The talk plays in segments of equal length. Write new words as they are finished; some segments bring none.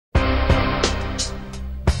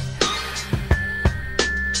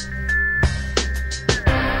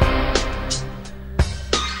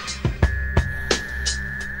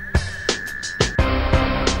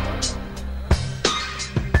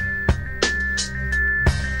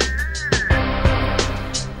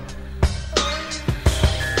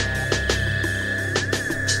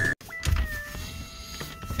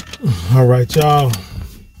All right, y'all.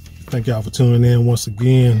 Thank y'all for tuning in once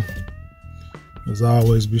again. As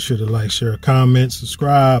always, be sure to like, share, comment,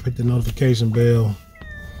 subscribe, hit the notification bell.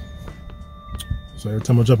 So every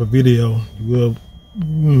time I drop a video, you will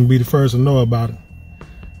be the first to know about it.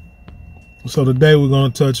 So today we're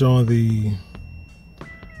going to touch on the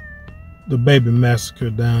baby massacre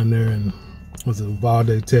down there in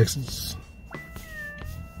Uvalde, Texas,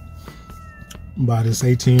 by this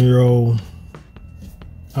 18-year-old,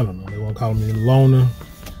 I don't know, they won't call me loner,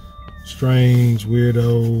 strange,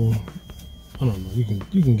 weirdo, I don't know,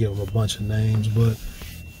 you can give them a bunch of names, but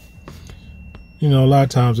you know, a lot of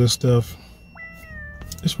times that stuff,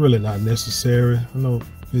 it's really not necessary. I know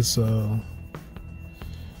it's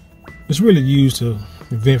really used to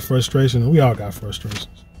vent frustration, and we all got frustrations.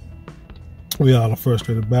 We all are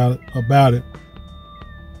frustrated about it,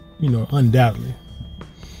 you know, undoubtedly.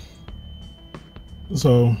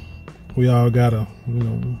 So we all gotta, you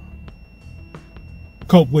know,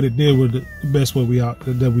 cope with it, deal with it the best way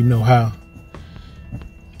that we know how.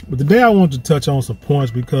 But today I want to touch on some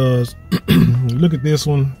points because look at this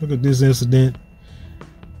one, look at this incident.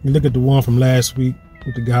 You look at the one from last week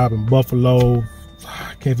with the guy up in Buffalo.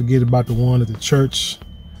 I can't forget about the one at the church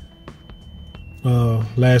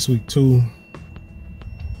last week too.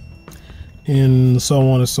 And so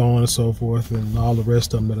on and so on and so forth, and all the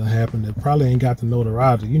rest of them that happened that probably ain't got the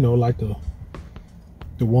notoriety, you know, like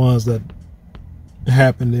the ones that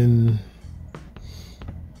happened in,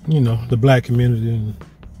 you know, the black community, and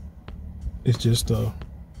it's just a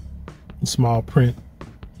small print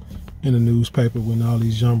in the newspaper when all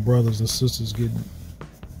these young brothers and sisters get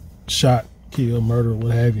shot, killed, murdered,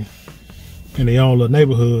 what have you, in their own little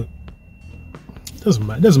neighborhood.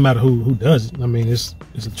 Doesn't matter who does it. I mean, it's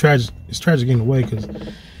tragic in a way, because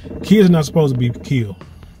kids are not supposed to be killed.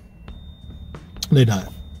 They're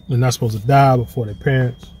not supposed to die before their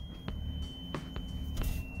parents.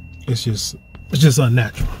 It's just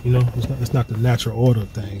unnatural, you know. It's not the natural order of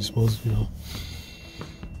things. It's supposed to, you know,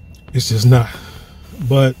 it's just not.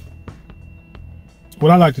 But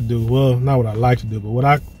what I like to do, well, not what I like to do, but what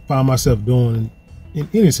I find myself doing in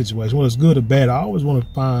any situation, whether it's good or bad, I always want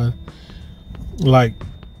to find like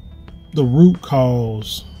the root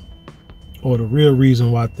cause or the real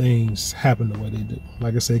reason why things happen the way they do.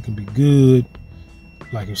 Like I say, it can be good.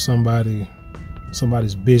 Like if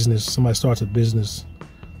somebody's business, somebody starts a business,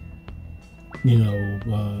 you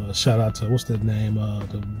know, shout out to, what's that name?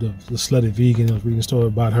 The slutty vegan. I was reading a story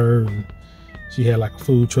about her, and she had like a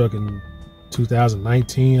food truck in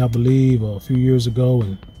 2019, I believe, or a few years ago,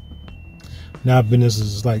 and now business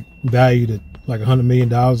is like valued at like $100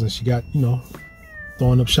 million, and she got, you know,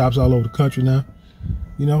 throwing up shops all over the country now,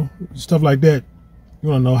 you know, stuff like that. You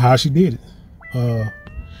want to know how she did it.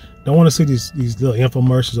 Don't want to see these little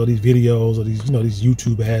infomercials or these videos or these, you know, these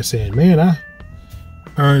YouTube ads saying, man, I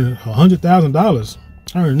earned $100,000.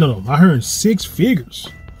 I earned 6 figures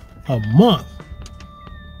a month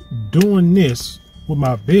doing this with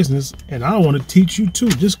my business, and I want to teach you too.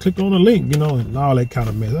 Just click on the link, you know, and all that kind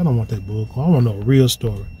of mess. I don't want that book. I want to know a real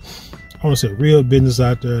story. I want to see real business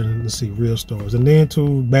out there and to see real stories. And then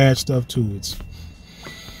too, bad stuff too. It's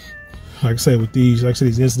like I say with these, like I said,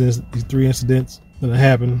 these incidents, these 3 incidents that have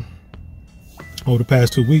happened over the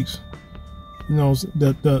past 2 weeks. You know,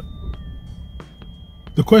 the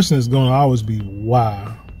question is going to always be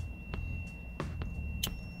why.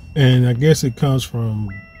 And I guess it comes from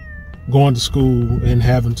going to school and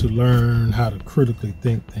having to learn how to critically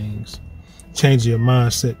think things, change your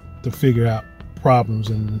mindset to figure out problems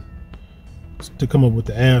and to come up with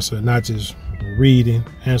the answer, not just reading,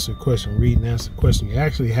 answer a question, reading, answer a question. You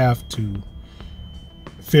actually have to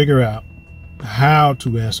figure out how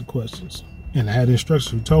to answer questions. And I had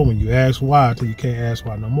instructors who told me, you ask why till you can't ask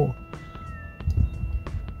why no more.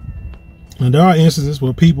 And there are instances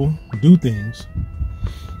where people do things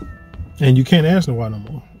and you can't ask them why no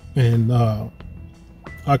more. And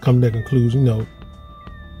I come to that conclusion, you know,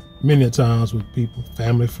 many times with people,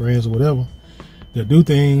 family, friends, or whatever, they'll do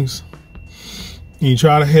things and you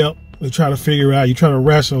try to help, you try to figure out, you try to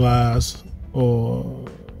rationalize or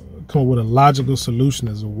come up with a logical solution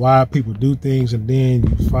as to why people do things, and then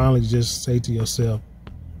you finally just say to yourself,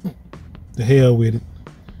 the hell with it,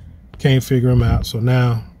 can't figure them out. So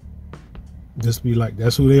now just be like,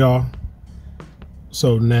 that's who they are.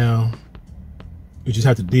 So now you just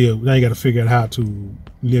have to deal. Now you got to figure out how to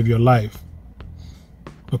live your life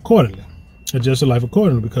accordingly, adjust your life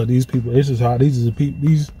accordingly, because these people, this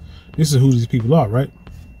is who these people are, right?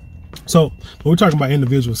 So when we're talking about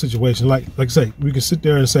individual situations, like I say, we can sit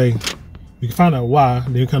there and say, we can find out why,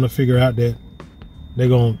 then kind of figure out that they're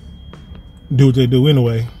gonna do what they do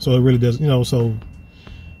anyway. So it really does, you know. So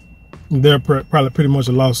they're probably pretty much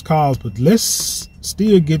a lost cause, but let's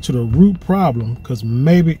still get to the root problem, because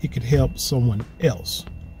maybe it could help someone else.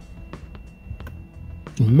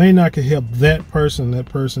 It may not could help that person. That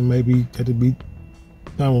person maybe had to be,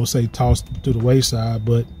 I don't want to say tossed to the wayside,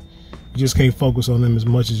 but you just can't focus on them as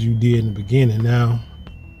much as you did in the beginning. Now,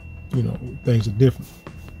 you know, things are different.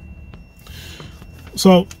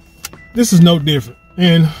 So this is no different.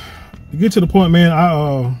 And to get to the point, man,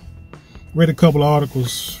 I read a couple of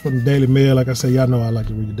articles from the Daily Mail. Like I say, y'all know I like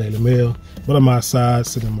to read the Daily Mail. But I'm outside,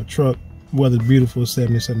 sitting in my truck. Weather's beautiful,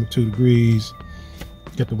 70, 72 degrees.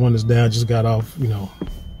 Got the windows down, just got off, you know,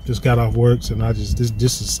 just got off work. And I just,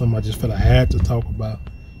 this is something I just felt I had to talk about.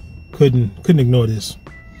 Couldn't ignore this.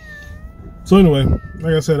 So anyway,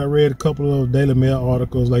 like I said, I read a couple of Daily Mail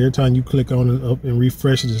articles. Like every time you click on it up and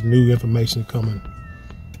refresh it, there's new information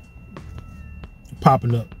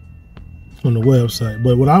popping up on the website.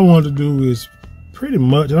 But what I wanted to do is pretty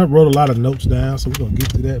much, and I wrote a lot of notes down, so we're gonna get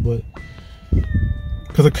to that, but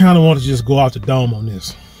because I kind of want to just go off the dome on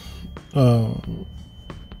this.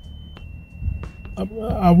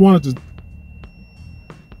 I wanted to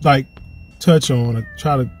like touch on or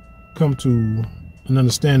try to come to an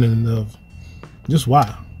understanding of just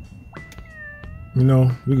why. You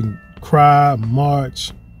know, we can cry,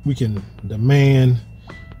 march, we can demand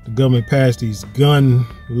the government pass these gun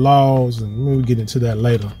laws, and we'll get into that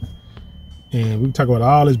later. And we can talk about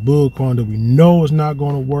all this bullcorn that we know is not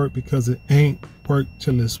going to work because it ain't worked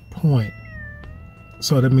till this point.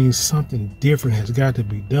 So that means something different has got to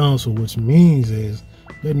be done. So which means is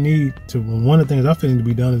there need to, one of the things I feel need to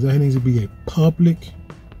be done is there needs to be a public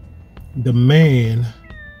demand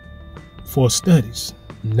for studies,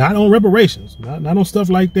 not on reparations, not on stuff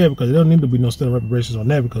like that, because there don't need to be no study reparations on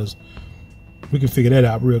that, because we can figure that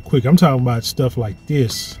out real quick. I'm talking about stuff like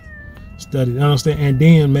this, study, understand, and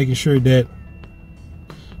then making sure that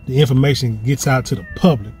the information gets out to the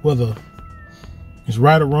public, whether it's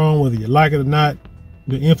right or wrong, whether you like it or not.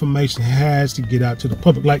 The information has to get out to the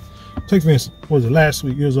public. Like, take for instance, what was it, last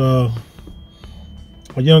week? It was a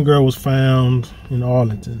young girl was found in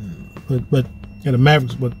Arlington, but at a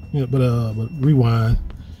Mavericks, but rewind,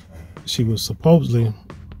 she was supposedly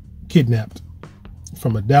kidnapped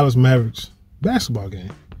from a Dallas Mavericks basketball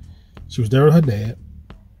game. She was there with her dad.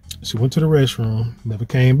 She went to the restroom, never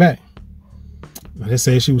came back. They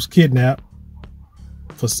say she was kidnapped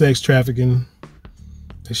for sex trafficking.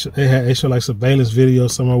 They show like surveillance video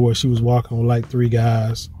somewhere where she was walking with like 3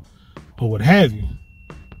 guys or what have you.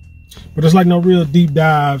 But there's like no real deep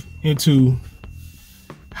dive into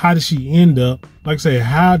how did she end up, like I say,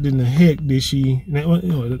 how in the heck did she,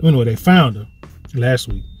 anyway, they found her last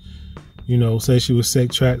week. You know, say she was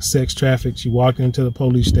sex trafficked. She walked into the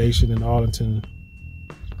police station in Arlington,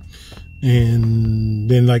 and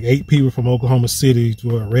then like 8 people from Oklahoma City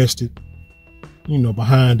were arrested, you know,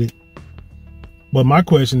 behind it. But my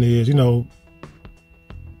question is, you know,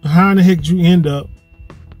 how in the heck did you end up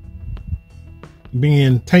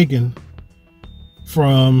being taken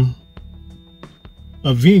from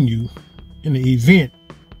a venue in an event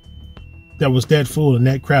that was that full and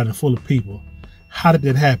that crowded and full of people? How did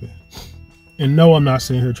that happen? And no, I'm not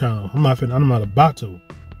sitting here I'm not about to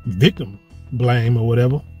victim blame or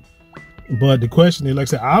whatever. But the question is, like I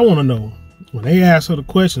said, I want to know, when they ask her the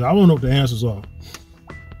question, I want to know what the answers are.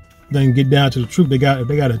 They can get down to the truth. If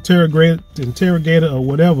they got interrogator or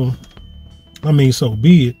whatever, I mean, so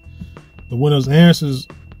be it. But when those answers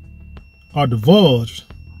are divulged,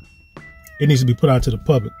 it needs to be put out to the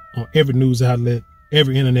public on every news outlet,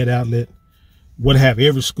 every internet outlet, what have you.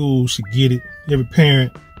 Every school should get it. Every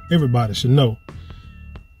parent, everybody should know,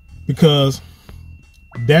 because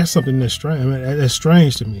that's something that's strange. I mean, that's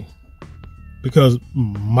strange to me, because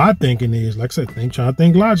my thinking is, like I said, trying to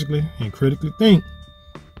think logically and critically think.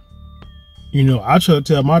 You know, I try to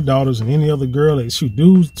tell my daughters and any other girl that shoot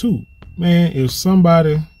dudes too, man, if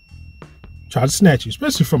somebody try to snatch you,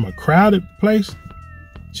 especially from a crowded place,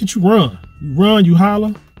 shit, you run. You run, you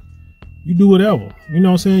holler, you do whatever. You know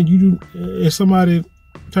what I'm saying? You do. If somebody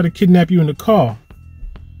try to kidnap you in the car,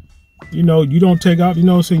 you know, you don't take off, you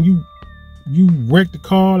know what I'm saying? You wreck the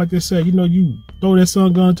car, like they say, you know, you throw that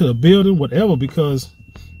sun gun to the building, whatever, because,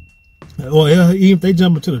 or even if they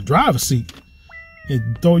jump into the driver's seat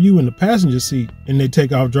and throw you in the passenger seat and they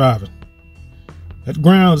take off driving. That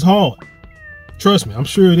ground is hard. Trust me, I'm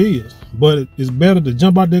sure it is. But it's better to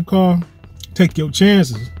jump out that car, take your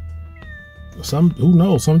chances. Who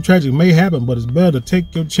knows, some tragedy may happen, but it's better to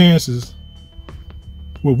take your chances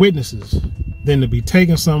with witnesses than to be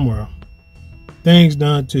taken somewhere, things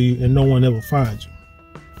done to you, and no one ever finds you.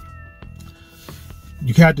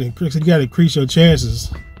 You got to increase your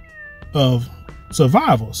chances of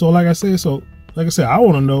survival. So like I said, I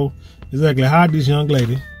want to know exactly how this young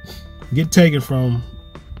lady get taken from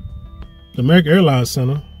the American Airlines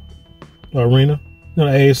Center or Arena, no,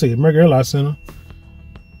 the AAC, American Airlines Center,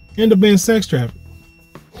 end up being sex trafficked.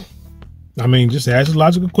 I mean, just ask a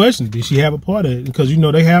logical question. Did she have a part of it? Because, you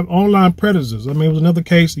know, they have online predators. I mean, it was another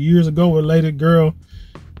case years ago where a lady girl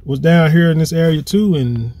was down here in this area too,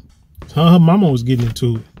 and her mama was getting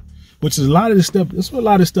into it, which is a lot of this stuff. That's what a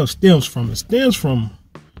lot of this stuff stems from. It stems from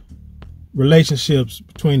relationships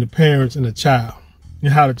between the parents and the child,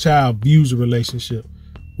 and how the child views the relationship,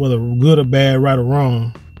 whether good or bad, right or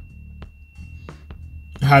wrong,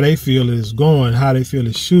 how they feel it's going, how they feel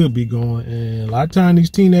it should be going. And a lot of times these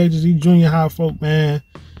teenagers, these junior high folk, man,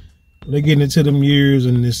 they're getting into them years,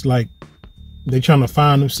 and it's like they trying to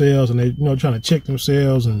find themselves, and they, you know, trying to check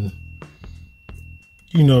themselves, and,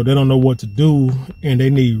 you know, they don't know what to do, and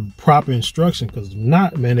they need proper instruction, because if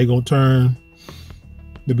not, man, they gonna turn,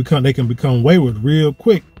 they can become wayward real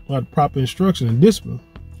quick without proper instruction and discipline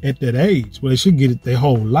at that age. Well, they should get it their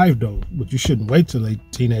whole life though, but you shouldn't wait till they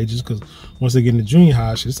teenagers, because once they get into junior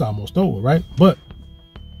high, it's almost over, right? But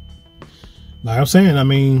like I'm saying, I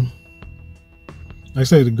mean, like I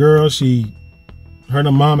say, the girl, her and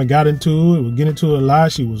her mama got into it, was getting into it a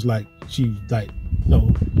lot. She was like, you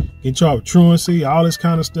know, get charged with truancy, all this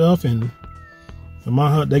kind of stuff. And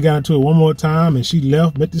they got into it one more time, and she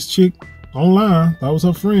left, met this chick online, thought it was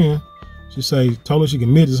her friend. She told her she could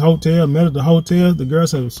meet at this hotel, met at the hotel. The girl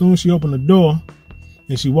said as soon as she opened the door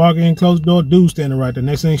and she walked in, closed the door, dude standing right there.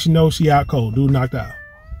 Next thing she knows, she out cold, dude knocked out.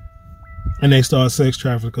 And they started sex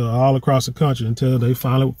trafficking her all across the country until they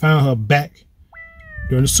finally found her back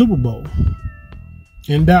during the Super Bowl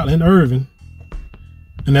in Dallas, in Irving.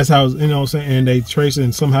 And that's how, you know what I'm saying, and they traced it,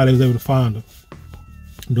 and somehow they was able to find her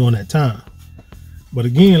during that time. But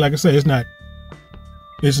again, like I said, it's not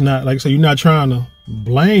like I said, you're not trying to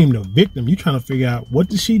blame the victim. You're trying to figure out, what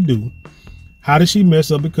did she do? How did she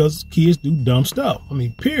mess up? Because kids do dumb stuff. I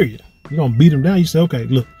mean, period. You don't beat them down. You say, okay,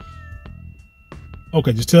 look,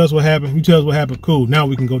 okay, just tell us what happened. You tell us what happened. Cool. Now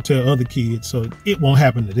we can go tell other kids so it won't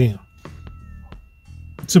happen to them.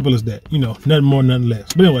 Simple as that. You know, nothing more, nothing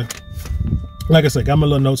less. But anyway, like I said, got my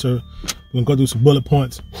little notes here. We're gonna go through some bullet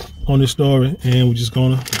points on this story, and we're just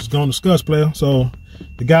gonna discuss, player. So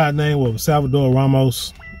the guy's name was Salvador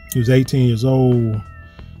Ramos. He was 18 years old.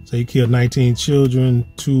 So he killed 19 children,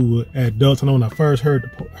 2 adults. I know when I first heard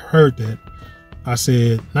that, I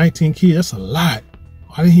said, 19 kids, that's a lot.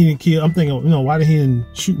 Why didn't he kill? I'm thinking, you know, why didn't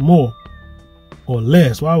he shoot more or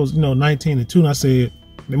less? Well, I was, you know, 19 and 2, and I said,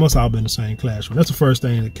 they must all been in the same classroom. That's the first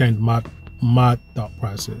thing that came to my thought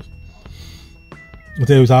process. But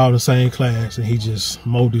they was all in the same class, and he just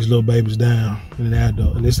mowed these little babies down in an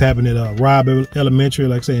adult. And this happened at Robb Elementary,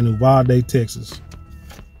 like I say, in Uvalde, Texas.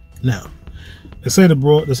 Now, they say the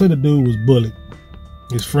dude was bullied.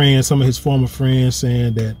 His friends, some of his former friends,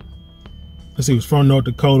 saying that, let's see, he was from North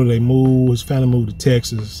Dakota. They moved, his family moved to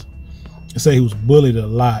Texas. They say he was bullied a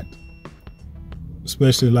lot,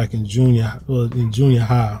 especially like in junior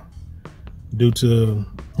high, due to,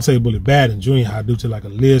 I say bullied bad in junior high due to like a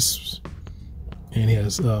lisp, and he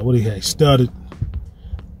has he stuttered,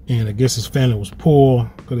 and I guess his family was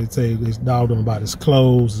poor because they say they dogged him about his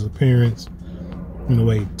clothes, his appearance, and the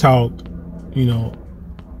way he talked, you know,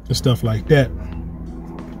 and stuff like that.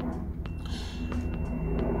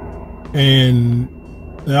 And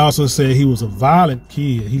they also said he was a violent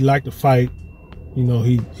kid. He liked to fight. You know,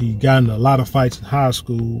 he got into a lot of fights in high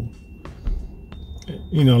school.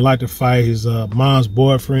 You know, liked to fight. His mom's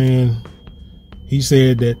boyfriend, he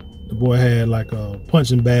said that the boy had like a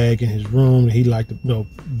punching bag in his room, and he liked to, you know,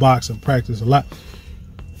 box and practice a lot.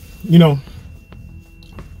 You know,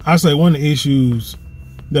 I say one of the issues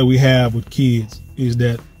that we have with kids is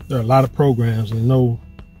that there are a lot of programs, and you know,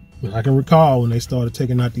 I can recall when they started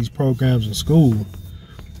taking out these programs in school.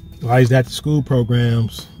 A lot of these after-school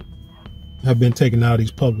programs have been taken out of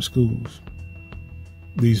these public schools,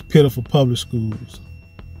 these pitiful public schools.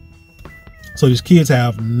 So these kids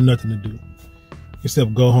have nothing to do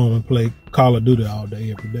except go home and play Call of Duty all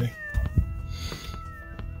day, every day.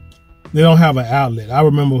 They don't have an outlet. I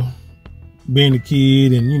remember being a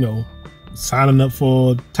kid and, you know, signing up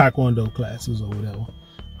for taekwondo classes or whatever.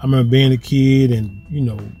 I remember being a kid and, you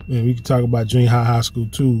know, and we could talk about junior high school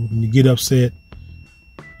too. When you get upset,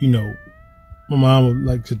 you know, my mom would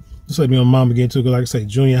like to, just like me and my mom again too, because like I say,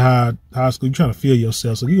 junior high school, you're trying to feel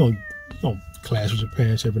yourself. So you're gonna clash with your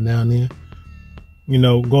parents every now and then. You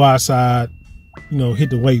know, go outside, you know, hit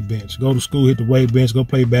the weight bench, go to school, hit the weight bench, go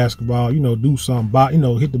play basketball, you know, do something, you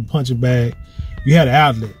know, hit the punching bag. You had an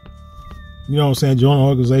outlet. You know what I'm saying? Join an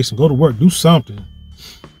organization, go to work, do something.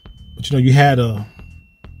 But you know, you had but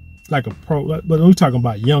when we're talking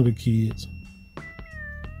about younger kids,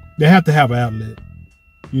 they have to have an outlet.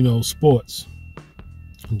 You know, sports,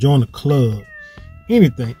 join a club,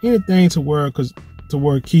 anything to where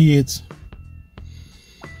kids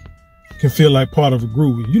can feel like part of a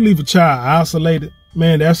group. If you leave a child isolated,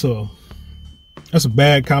 man, that's a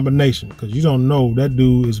bad combination, because you don't know, that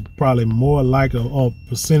dude is probably more likely, or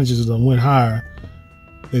percentages that went higher,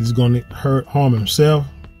 that he's going to harm himself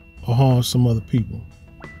or harm some other people.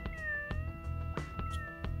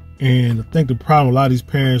 And I think the problem a lot of these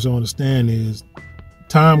parents don't understand is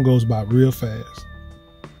time goes by real fast.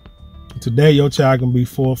 Today, your child can be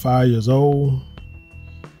 4 or 5 years old,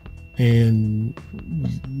 and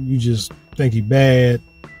you just think he bad,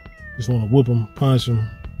 just want to whoop him, punch him,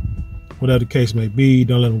 whatever the case may be.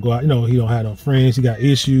 Don't let him go out. You know, he don't have no friends. He got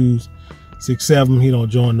issues. 6, 7. He don't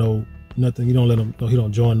join nothing. You don't let him. He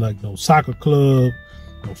don't join like no soccer club,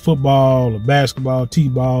 no football or basketball,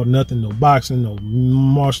 t-ball, nothing. No boxing, no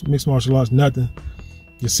mixed martial arts, nothing.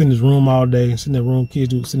 Just sit in his room all day. Sit in that room.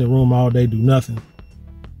 Kids sit in their room all day, do nothing.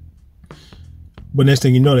 But next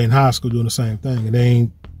thing you know, they're in high school doing the same thing, and they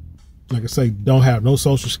ain't, like I say, don't have no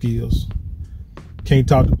social skills. Can't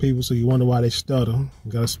talk to people, so you wonder why they stutter.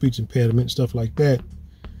 Got a speech impediment, stuff like that.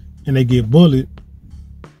 And they get bullied,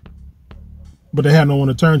 but they have no one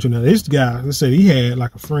to turn to. Now, this guy, let's say he had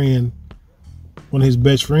like a friend, one of his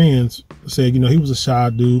best friends said, you know, he was a shy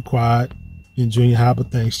dude, quiet in junior high,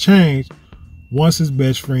 but things changed once his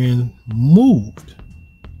best friend moved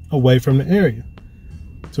away from the area.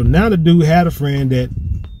 So now the dude had a friend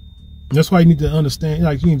that's why you need to understand,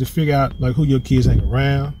 like, you need to figure out like who your kids hang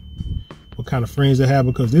around, what kind of friends they have,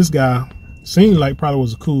 because this guy seemed like probably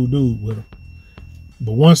was a cool dude with him.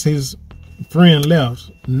 But once his friend left,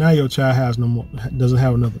 now your child has doesn't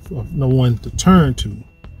have no one to turn to,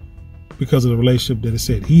 because of the relationship that it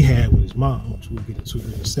said he had with his mom, which we'll get into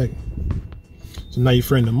in a second. So now your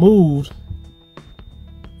friend that moved,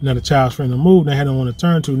 now the child's friend that moved, they had no one to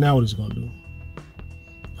turn to. Now what is he gonna do?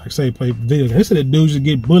 Like say play video game. They said that dude should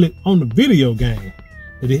get bullied on the video game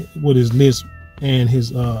with his lisp and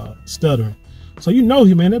his stuttering. So you know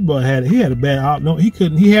he, man, that boy had a bad out. No,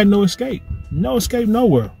 he had no escape. No escape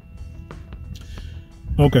nowhere.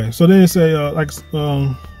 Okay, so then it say I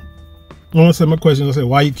want to say my question. I say,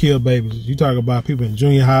 why you kill babies? You talk about people in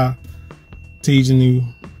junior high teasing you,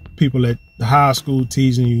 people at the high school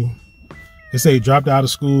teasing you. They say he dropped out of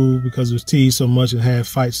school because he was teased so much and had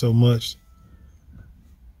fights so much,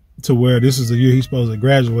 to where this is the year he's supposed to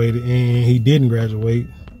graduate, and he didn't graduate.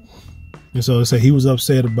 And so they say he was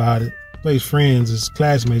upset about it. But his friends, his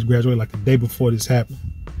classmates graduated like the day before this happened.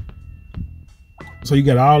 So you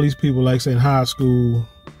got all these people, like say in high school,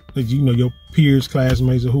 like, you know, your peers,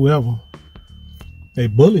 classmates, or whoever, they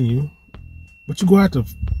bullying you, but you go after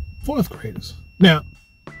 4th graders. Now,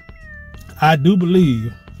 I do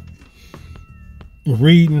believe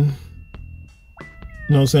reading, you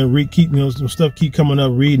know what I'm saying, some stuff keep coming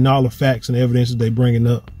up, reading all the facts and evidence that they bringing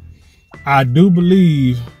up. I do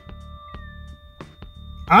believe,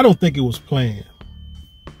 I don't think it was planned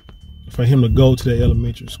for him to go to the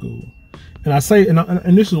elementary school. And I say,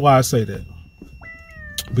 and this is why I say that,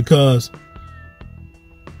 because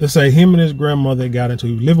let's say him and his grandmother got into,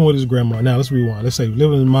 he was living with his grandma. Now let's rewind. Let's say he was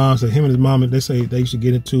living with his mom. So him and his mom, they say they used to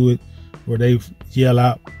get into it, where they yell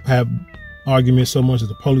out, have arguments so much that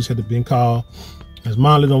the police had to be called. His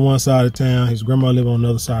mom lived on one side of town. His grandma lived on the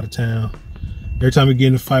other side of town. Every time he get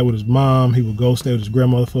in a fight with his mom, he would go stay with his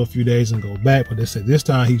grandmother for a few days and go back. But they said this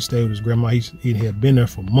time he stayed with his grandma. He had been there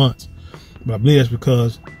for months. But I believe that's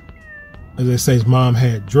because, as they say, his mom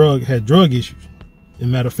had drug issues. As a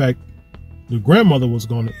matter of fact, the grandmother was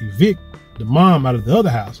going to evict the mom out of the other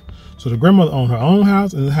house. So the grandmother owned her own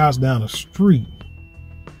house and the house down the street,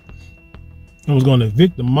 and was going to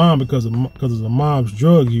evict the mom because of the mom's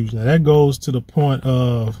drug use. Now that goes to the point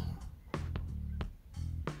of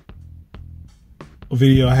a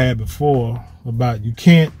video I had before about you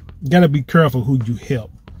got to be careful who you help,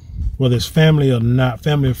 whether it's family or not,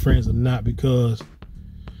 family or friends or not, because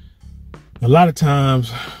a lot of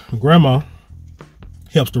times grandma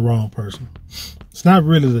helps the wrong person. It's not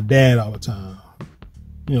really the dad all the time.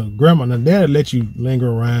 You know, grandma, now dad will let you linger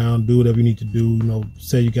around, do whatever you need to do, you know,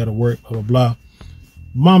 say you got to work, blah, blah, blah.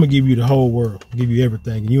 Mama give you the whole world, give you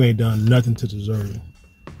everything, and you ain't done nothing to deserve it.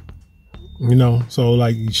 You know, so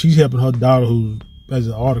like she's helping her daughter, who, as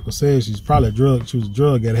the article says, she was a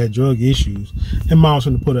drug addict, had drug issues, and mom's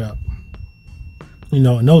trying to put her out. You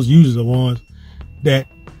know, and those users are ones that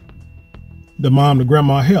the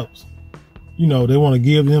grandma helps. you know, they want to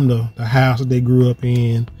give them the house that they grew up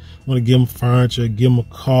in, want to give them furniture, give them a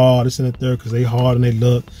car, this and that there, because they hard and they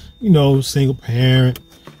look, you know, single parent,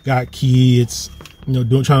 got kids, you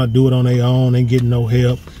know, trying to do it on their own, ain't getting no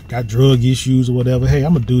help, got drug issues or whatever. Hey,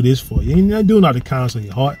 I'm gonna do this for you. You're not doing all the kindness of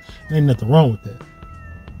your heart. There ain't nothing wrong with that.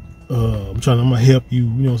 I'm gonna help you,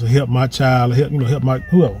 you know, so help my child, help, you know, help my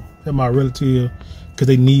whoever, help my relative, because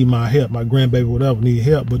they need my help, my grandbaby, whatever, need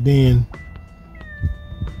help. But then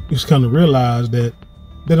you just kind of realize that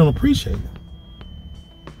they don't appreciate it.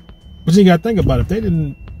 But you gotta think about it. If they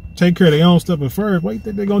didn't take care of their own stuff at first, why you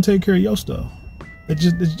think they're gonna take care of your stuff? It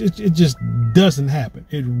just doesn't happen.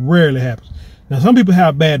 It rarely happens. Now, some people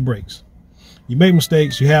have bad breaks. You make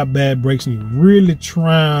mistakes, you have bad breaks, and you're really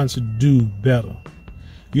trying to do better.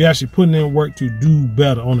 You're actually putting in work to do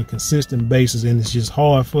better on a consistent basis, and it's just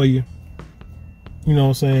hard for you. You know what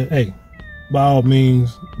I'm saying? Hey, by all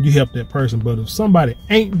means, you help that person. But if somebody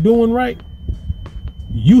ain't doing right,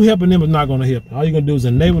 you helping them is not going to help them. All you're going to do is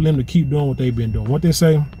enable them to keep doing what they've been doing. What they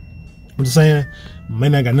say, what they're saying, may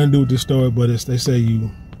not got nothing to do with this story, but they say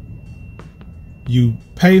you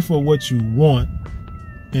pay for what you want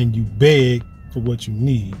and you beg for what you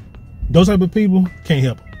need. Those type of people can't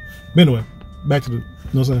help them. But anyway, back to the, you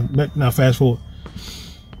know what I'm saying? Now fast forward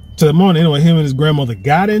to the morning. Anyway, him and his grandmother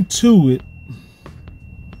got into it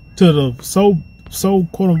to the so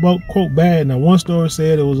quote unquote quote bad. Now one story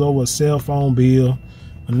said it was over a cell phone bill.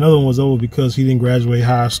 Another one was over because he didn't graduate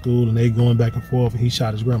high school and they going back and forth, and he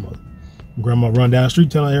shot his grandmother. Grandma run down the street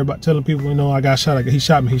telling people, you know, I got shot. He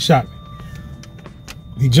shot me.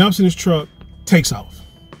 He jumps in his truck, takes off.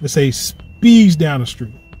 Let's say he speeds down the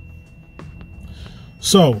street.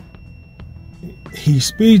 So he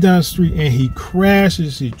speeds down the street and he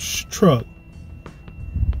crashes his truck,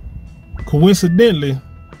 coincidentally,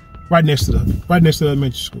 right next to the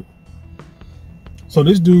elementary school. So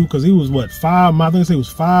this dude, because he was what, 5 miles, I think he was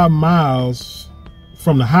 5 miles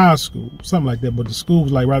from the high school, something like that, but the school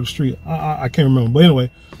was like right up the street. I can't remember. But anyway,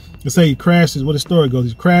 let's say he crashes, what the story goes,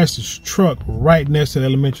 he crashed his truck right next to the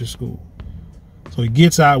elementary school. So he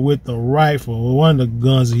gets out with the rifle, one of the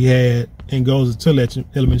guns he had, and goes to that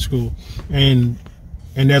elementary school. And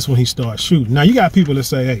that's when he starts shooting. Now you got people that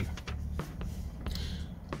say, hey,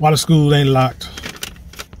 why the school ain't locked?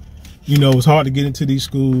 You know, it's hard to get into these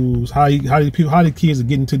schools. How the kids are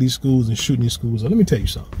getting into these schools and shooting these schools? So let me tell you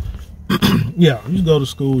something. Yeah, you go to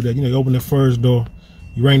school that, you know, you open the first door,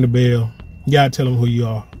 you ring the bell, you gotta tell them who you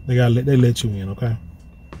are. They let you in, okay?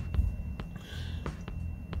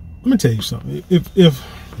 Let me tell you something. If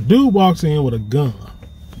a dude walks in with a gun,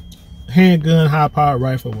 handgun, high-powered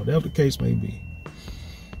rifle, whatever the case may be,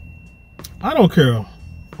 I don't care.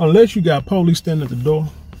 Unless you got police standing at the door,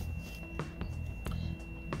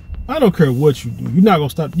 I don't care what you do. You're not gonna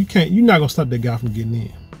stop. You're not gonna stop that guy from getting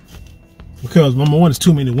in. Because number one, it's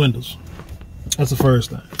too many windows. That's the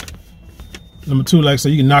first thing. Number two, like I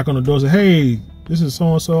said, you can knock on the door and say, hey, this is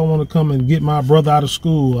so-and-so. I want to come and get my brother out of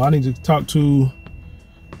school. I need to talk to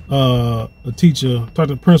a teacher, talk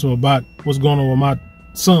to the principal about what's going on with my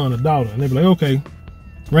son or daughter. And they'll be like, okay,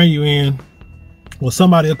 bring you in. Well,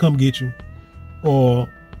 somebody will come get you. Or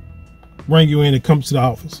bring you in and come to the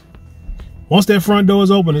office. Once that front door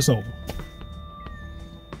is open, it's over.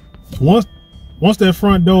 Once that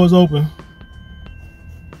front door is open,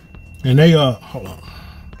 and they hold on.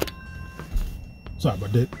 Sorry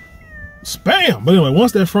about that. Spam. But anyway,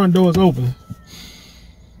 once that front door is open,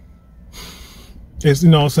 it's, you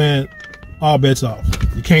know what I'm saying, all bets off.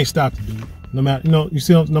 You can't stop the dude. No matter, you know, you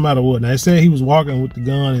see, no matter what. Now, they said he was walking with the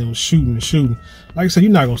gun and was shooting and shooting. Like I said,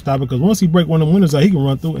 you're not gonna stop it, because once he break one of them windows out, he can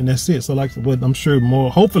run through it, and that's it. So like, but I'm sure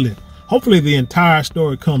more, hopefully the entire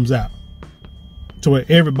story comes out to where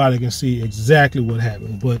everybody can see exactly what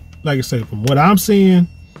happened. But like I said, from what I'm seeing,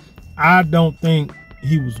 I don't think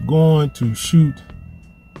he was going to shoot.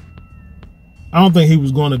 I don't think he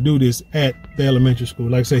was going to do this at the elementary school.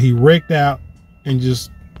 Like I said, he wrecked out and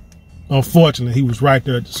just, unfortunately, he was right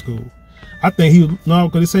there at the school. I think he was, no,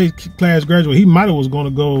 because they say class graduate, he might have was going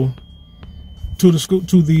to go to the school,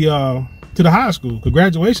 to the high school, because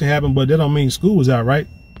graduation happened, but that don't mean school was out, right?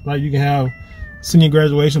 Like you can have senior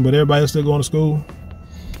graduation, but everybody's still going to school.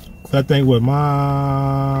 So I think what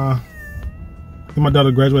my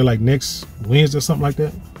daughter graduated like next Wednesday or something like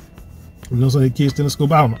that. You know, some of the kids still in school,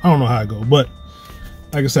 but I don't know how it goes. But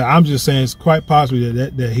like I said, I'm just saying it's quite possible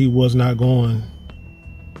that he was not going.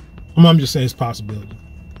 I'm just saying it's a possibility.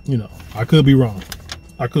 You know, I could be wrong.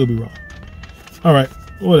 All right,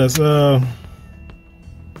 what else?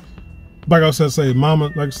 Like I said, say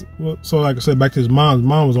mama, like I said, back to his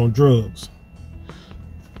mom was on drugs.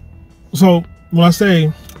 So when I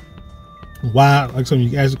say Why, like some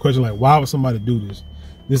you ask the question like, why would somebody do this?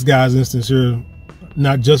 This guy's instance here,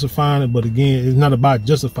 not justifying it, but again, it's not about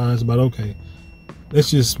justifying, it's about, okay, let's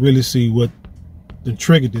just really see what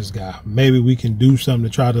triggered this guy. Maybe we can do something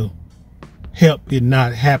to try to help it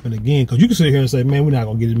not happen again. Because you can sit here and say, man, we're not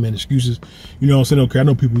gonna give this man excuses. You know what I'm saying? Okay, I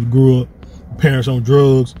know people who grew up, parents on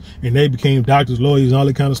drugs, and they became doctors, lawyers, and all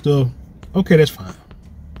that kind of stuff. Okay, that's fine.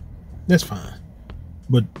 That's fine.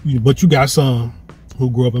 But you got some who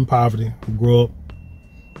grew up in poverty, who grew up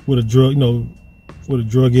with a drug, with a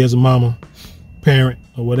drug as a mama, parent,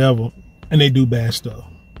 or whatever, and they do bad stuff.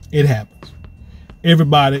 It happens.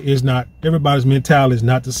 Everybody's mentality is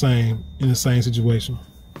not the same in the same situation.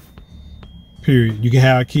 Period. You can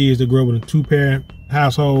have kids that grow up in a 2-parent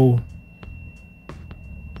household.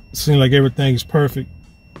 Seem like everything is perfect,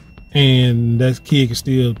 and that kid can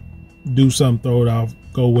still do something, throw it off,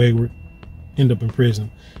 go wayward, end up in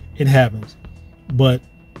prison. It happens. But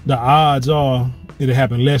the odds are it'll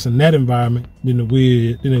happen less in that environment than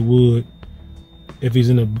it would if he's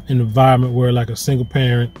in an environment where, like, a single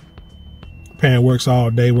parent works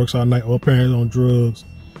all day, works all night, or parents on drugs,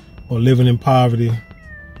 or living in poverty,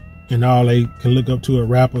 and all they can look up to are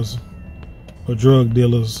rappers or drug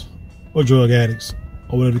dealers or drug addicts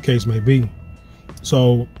or whatever the case may be.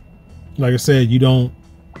 So, like I said, you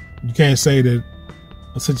can't say that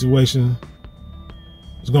a situation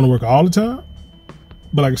is going to work all the time.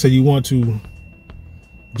 But like I said, you want to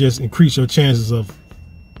just increase your chances of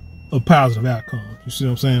positive outcomes. You see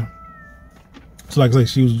what I'm saying? So like I say,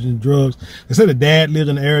 she was in drugs. They said the dad lived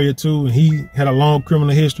in the area too, and he had a long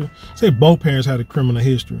criminal history. Say both parents had a criminal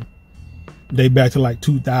history. They back to like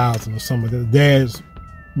 2000 or something like that. The dad's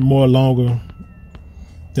more longer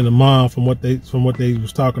than the mom from what they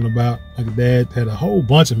was talking about. Like the dad had a whole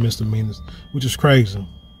bunch of misdemeanors, which is crazy.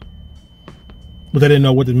 But they didn't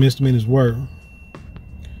know what the misdemeanors were.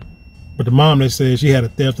 But the mom, they said she had a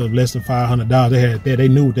theft of less than $500. They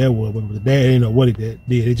knew what that was, but the dad didn't know what he did.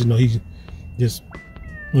 They just know he just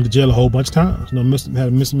went to jail a whole bunch of times. Had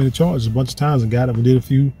a misdemeanor charges a bunch of times and got up and did a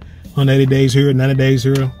few 180 days here, 90 days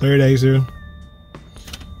here, 30 days here.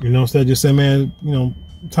 Instead of just saying, man,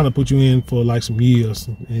 trying to put you in for like some years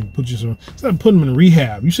and instead of putting them in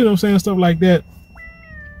rehab. You see what I'm saying? Stuff like that.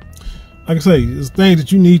 Like I say, it's things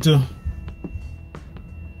that you need to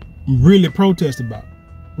really protest about.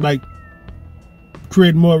 Like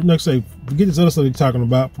create more, like I say, forget this other stuff you're talking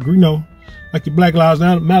about. Like your Black Lives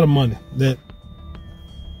Matter money that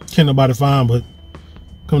can't nobody find, but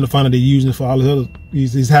come to find out they're using it for all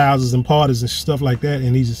these houses and parties and stuff like that,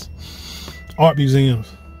 and these art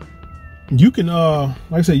museums. You can, like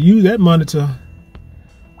I said, use that money to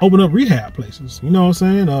open up rehab places. You know what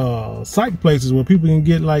I'm saying? Psych places where people can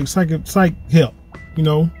get like psych help.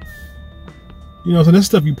 So that's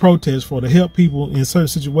stuff you protest for, to help people in certain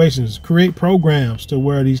situations. Create programs to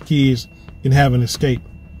where these kids can have an escape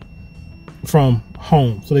from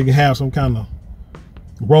home, so they can have some kind of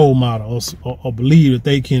role model or believe that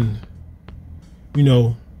they can,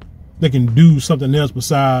 they can do something else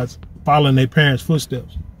besides following their parents'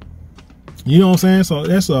 footsteps. You know what I'm saying? So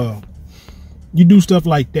that's you do stuff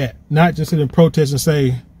like that, not just sit and protest and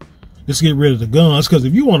say, let's get rid of the guns. Because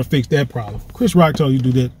if you want to fix that problem, Chris Rock told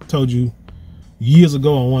you years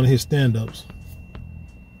ago on one of his stand-ups,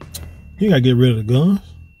 you gotta get rid of the guns.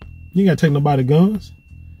 You gotta take nobody's guns.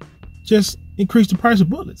 Just increase the price of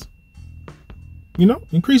bullets.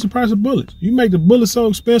 Increase the price of bullets. You make the bullets so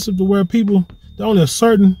expensive to where only a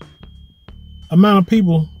certain amount of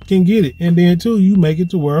people can get it. And then too, you make it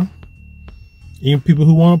to where even people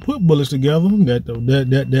who want to put bullets together,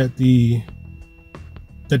 that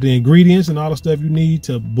the ingredients and all the stuff you need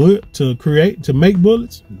to make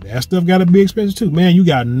bullets, that stuff got to be expensive too. Man, y'all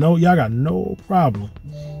got no problem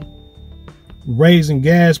raising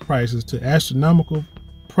gas prices to astronomical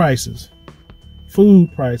prices.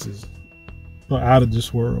 Food prices are out of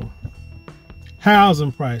this world.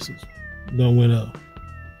 Housing prices done went up.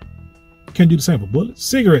 Can't do the same for bullets.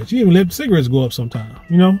 Cigarettes, you even let cigarettes go up sometime.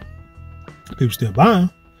 People still buying,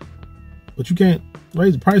 but you can't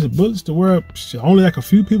raise the price of bullets to where only like a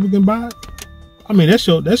few people can buy it. I mean, that's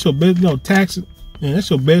your best, taxes, and that's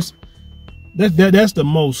your best. That's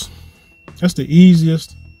the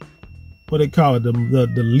easiest, what they call it, the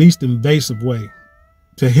least invasive way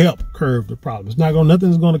to help curb the problem.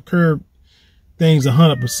 Nothing's gonna curb things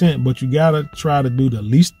 100%, but you gotta try to do the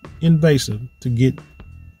least invasive to get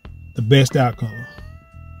the best outcome.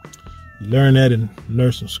 You learn that in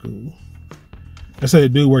nursing school. I said the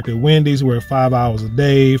dude worked at Wendy's, worked 5 hours a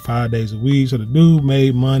day, 5 days a week. So the dude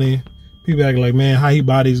made money. People acting like, man, how he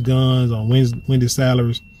buy these guns on Wendy's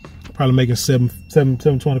salaries? Probably making $725,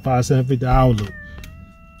 $750 hours.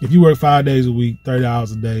 if you work 5 days a week, 30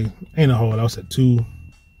 hours a day, ain't a whole lot. I said 30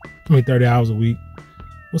 hours a week.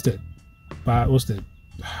 What's that? 5, what's that?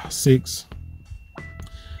 6,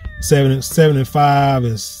 7, 7 and 5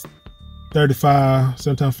 is 35.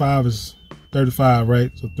 7 times 5 is 35,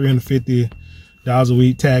 right? So $350 a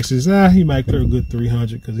week, taxes. He might clear a good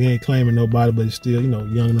 300 because he ain't claiming nobody, but he's still,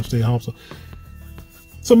 young enough to stay home.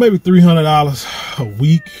 So maybe $300 a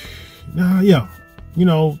week. Yeah.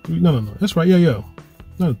 No. That's right. Yeah.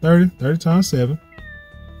 No, 30 times 7.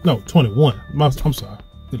 No, 21. I'm sorry.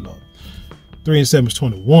 Good Lord. 3 and 7 is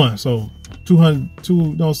 21. So 200,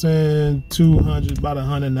 about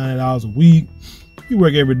 $190 a week. You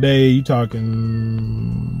work every day, you talking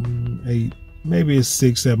maybe it's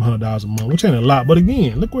 $600-700 a month, which ain't a lot. But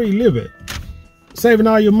again, look where you live at. Saving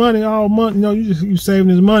all your money all month, you saving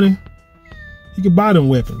his money. You can buy them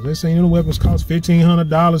weapons. They say weapons cost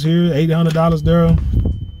 $1,500 here, $800 there.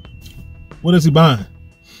 What is he buying?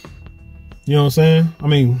 You know what I'm saying? I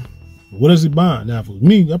mean, what is he buying? Now for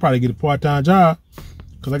me, I probably get a part-time job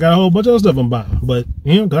because I got a whole bunch of other stuff I'm buying. But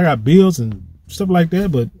because I got bills and stuff like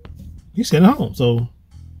that, but he's sitting at home. So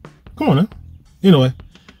come on now. Anyway,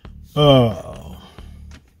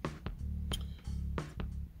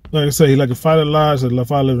 like I say, he like to fight a lot, so like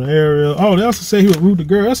fight in the area. Oh, they also say he would rude the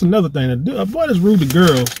girl. That's another thing. A boy that's rude to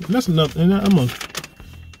girls. And that's another. And I'm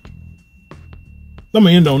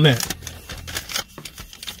gonna end on that.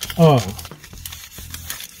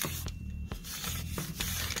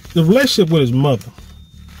 The relationship with his mother,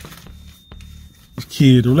 his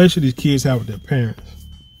kids, the relationship these kids have with their parents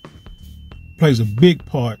plays a big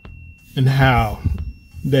part in how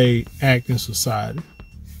they act in society.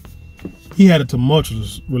 He had a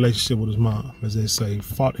tumultuous relationship with his mom, as they say. They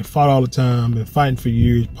fought all the time, been fighting for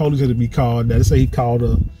years. Police had to be called. They say he called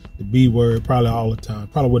her the B word probably all the time.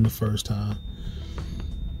 Probably wasn't the first time.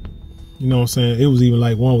 You know what I'm saying? It was even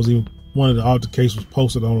like one of the altercations was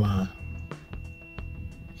posted online.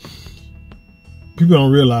 People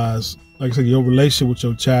don't realize, like I said, your relationship with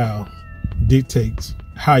your child dictates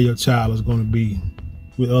how your child is going to be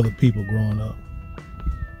with other people growing up.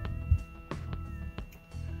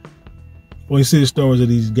 When you see the stories of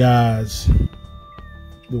these guys,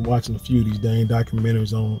 been watching a few of these dang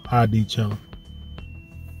documentaries on ID channel.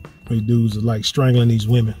 These dudes are like strangling these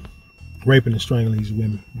women, raping and strangling these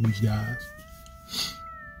women, these guys.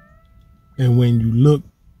 And when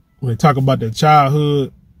they talk about their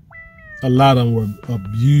childhood, a lot of them were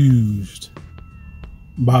abused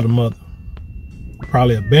by the mother.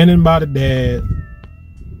 Probably abandoned by the dad,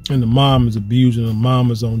 and the mom is abusing. The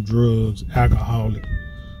mom is on drugs, alcoholic,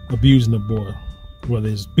 abusing the boy, whether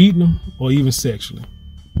it's beating him or even sexually.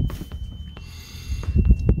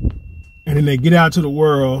 And then they get out to the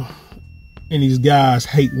world, and these guys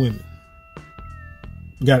hate women.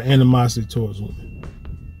 Got animosity towards women.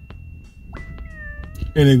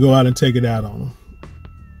 And they go out and take it out on them.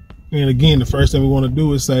 And again, the first thing we want to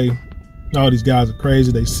do is say, oh, these guys are crazy,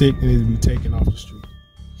 they sick, and they need to be taken off the street.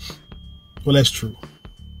 Well, that's true.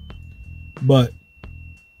 But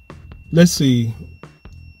let's see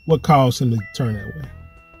what caused him to turn that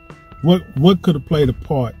way. What could have played a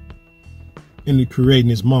part in creating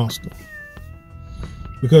this monster?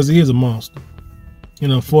 Because he is a monster.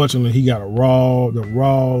 And unfortunately, he got the raw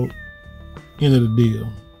end of the deal.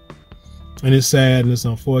 And it's sad and it's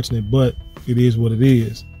unfortunate, but it is what it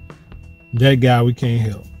is. That guy we can't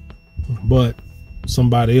help. But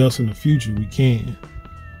somebody else in the future we can.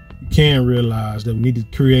 We can realize that we need to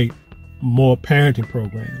create more parenting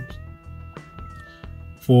programs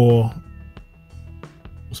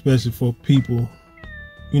especially for people.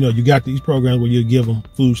 You got these programs where you give them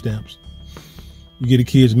food stamps. You get the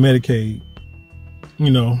kids Medicaid.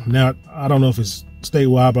 Now I don't know if it's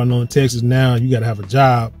statewide, but I know in Texas now you got to have a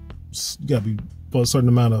job. You got to be for a certain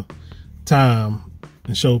amount of time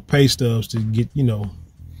and show pay stubs to get,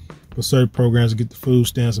 for certain programs to get the food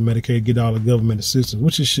stamps and Medicaid, get all the government assistance,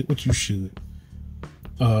 which you should.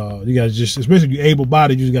 You got to just, especially if you're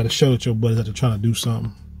able-bodied, you just got to show that your buddies that they're trying to do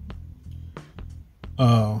something.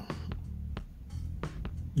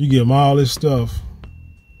 You give them all this stuff.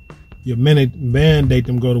 You mandate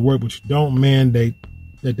them go to work, but you don't mandate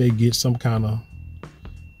that they get some kind of,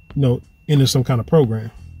 into some kind of program.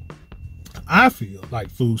 I feel like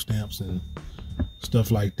food stamps and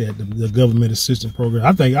stuff like that, the government assistance program,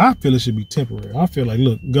 I feel it should be temporary. I feel like,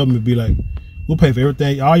 look, government be like, we'll pay for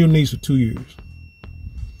everything, all your needs for 2 years.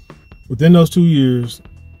 Within those 2 years,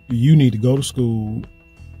 you need to go to school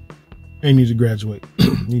and you need to graduate.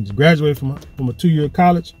 You need to graduate from a 2-year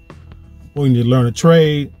college, or you need to learn a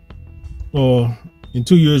trade, or in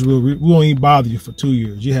 2 years we won't even bother you for 2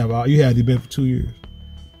 years. You have been for 2 years.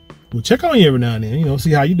 We'll check on you every now and then, you know,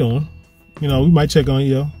 see how you doing. You know, we might check on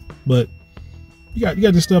you, but you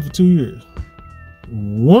got this stuff for 2 years.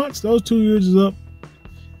 Once those 2 years is up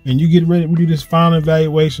and you get ready, we do this final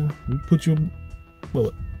evaluation. We put you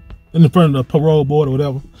in the front of the parole board or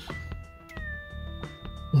whatever.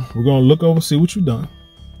 We're going to look over, see what you've done.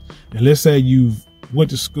 And let's say you went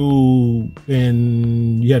to school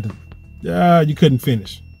and you had to, you couldn't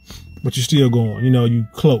finish, but you're still going, you know, you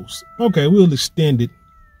close. Okay, we'll extend it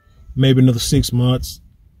maybe another 6 months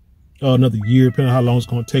or another year, depending on how long it's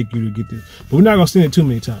going to take you to get this. But we're not going to extend it too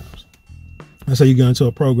many times. Let's say you get into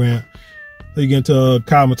a program, you get into a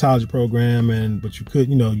cosmetology program, but you could,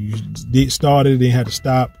 you know, you did started, then had to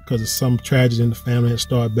stop because of some tragedy in the family and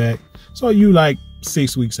start back. So you like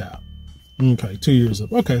 6 weeks out. Okay, 2 years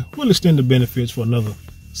up. Okay, we'll extend the benefits for another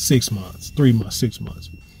 6 months, 3 months, 6 months.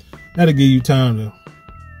 That'll give you time to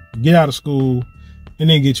get out of school and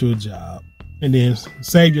then get you a job and then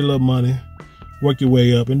save your little money, work your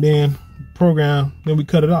way up, and then program, then we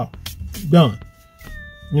cut it off. Done.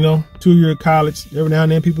 You know, 2-year college, every now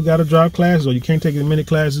and then people got to drop classes, or you can't take as many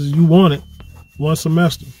classes as you wanted one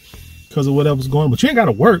semester because of whatever's going on. But you ain't got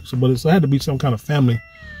to work, so, but it had to be some kind of family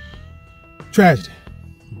tragedy.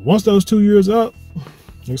 Once those 2 years up,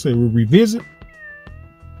 like I say, we'll revisit.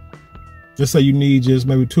 Let's say you need just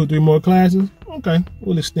maybe 2 or 3 more classes. Okay,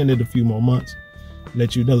 we'll extend it a few more months.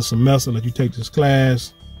 Let you another semester, let you take this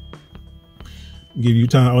class. Give you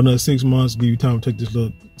time, or another 6 months, give you time to take this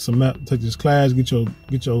take this class, get your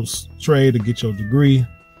trade or get your degree,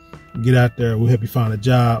 get out there. We'll help you find a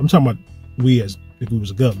job. I'm talking about we as if we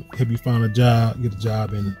was a government, help you find a job, get a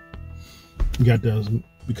job, and you got there,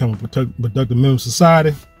 become a productive member of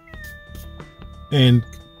society, and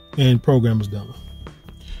program is done.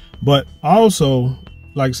 But also,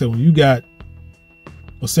 like I said, when you got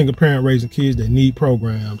a single parent raising kids, they need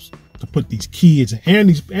programs to put these kids and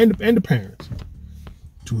the parents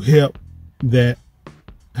to help that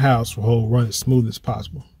household run as smooth as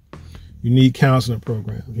possible. You need counseling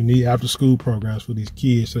programs. You need after school programs for these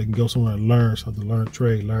kids so they can go somewhere and learn something, learn a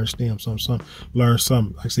trade, learn STEM, learn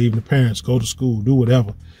something. Like I say, even the parents go to school, do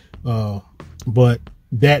whatever. But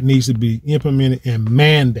that needs to be implemented and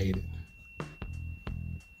mandated.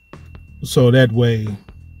 So that way,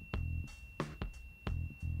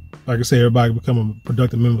 like I say, everybody become a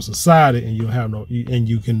productive member of society, and you don't have and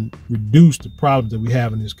you can reduce the problems that we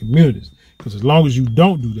have in these communities. Because as long as you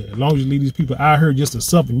don't do that, as long as you leave these people out here just to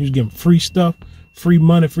suffer, and you just give them free stuff, free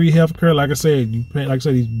money, free health care, like I said,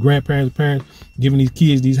 these grandparents, parents giving these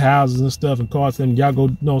kids these houses and stuff and cars, and y'all go,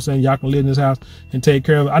 you know what I'm saying, y'all can live in this house and take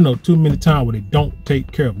care of it. I know too many times where they don't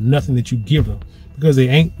take care of nothing that you give them because they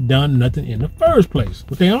ain't done nothing in the first place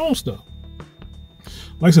with their own stuff.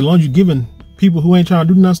 Like I said, as long as you're giving people who ain't trying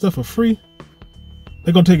to do nothing stuff for free,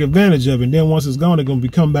 they're going to take advantage of it. And then once it's gone, they're going to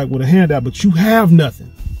be coming back with a handout, but you have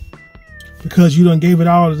nothing because you done gave it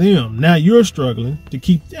all to them. Now you're struggling to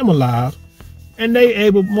keep them alive, and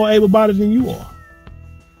they more able-bodied than you are.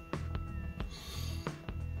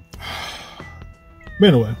 But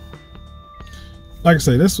anyway, like I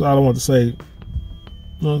say, that's all I want to say. You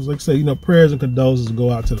know, like I say, you know, prayers and condolences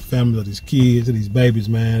go out to the families of these kids, to these babies,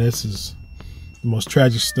 man. This is the most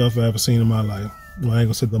tragic stuff I've ever seen in my life. Well, I ain't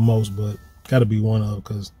gonna say the most, but gotta be one of,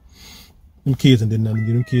 because them kids didn't nothing to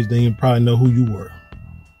you. Them kids, they didn't probably know who you were.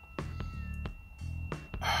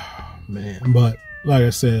 Man, but like I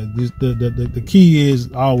said, the key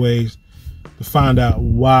is always to find out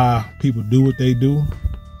why people do what they do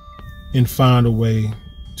and find a way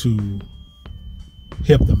to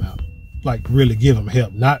help them out. Like really give them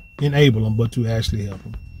help, not enable them, but to actually help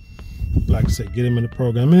them. Like I said, get them in the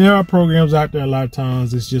program. I mean, there are programs out there. A lot of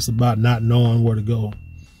times it's just about not knowing where to go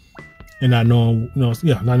and not knowing, you know,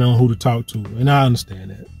 not knowing who to talk to. And I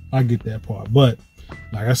understand that. I get that part. But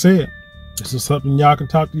like I said, this is something y'all can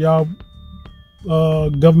talk to y'all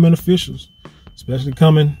government officials, especially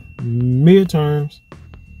coming midterms.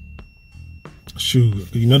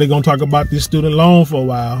 Shoot, you know they're gonna talk about this student loan for a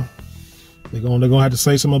while. They're gonna have to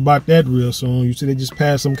say something about that real soon. You see, they just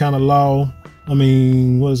passed some kind of law. I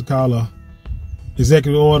mean, what is it called? A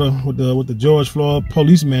executive order with the George Floyd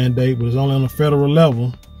police mandate, but it's only on a federal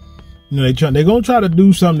level. You know, they're gonna try to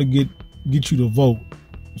do something to get you to vote,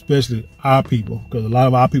 especially our people, because a lot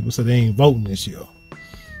of our people say they ain't voting this year,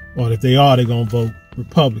 or if they are, they're gonna vote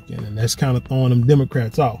Republican, and that's kind of throwing them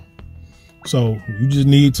Democrats off. So you just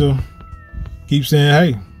need to keep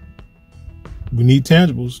saying, hey, we need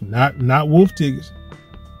tangibles, not wolf tickets.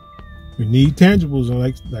 We need tangibles, and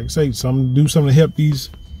like I say, do something to help these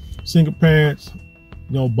single parents,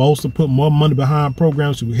 you know, bolster, put more money behind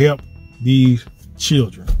programs to help these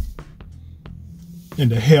children and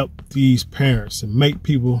to help these parents and make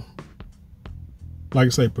people like I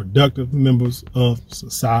say, productive members of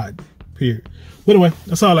society, period. But anyway,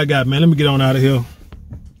 that's all I got, man. Let me get on out of here.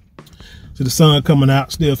 See the sun coming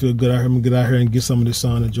out, still feel good out here. I'm gonna get out here and get some of this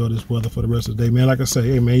sun, enjoy this weather for the rest of the day, man. Like I say,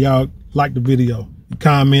 hey man, y'all like the video, you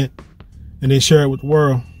comment, and then share it with the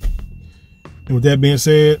world. And with that being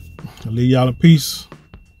said, I'll leave y'all in peace,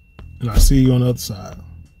 and I'll see you on the other side.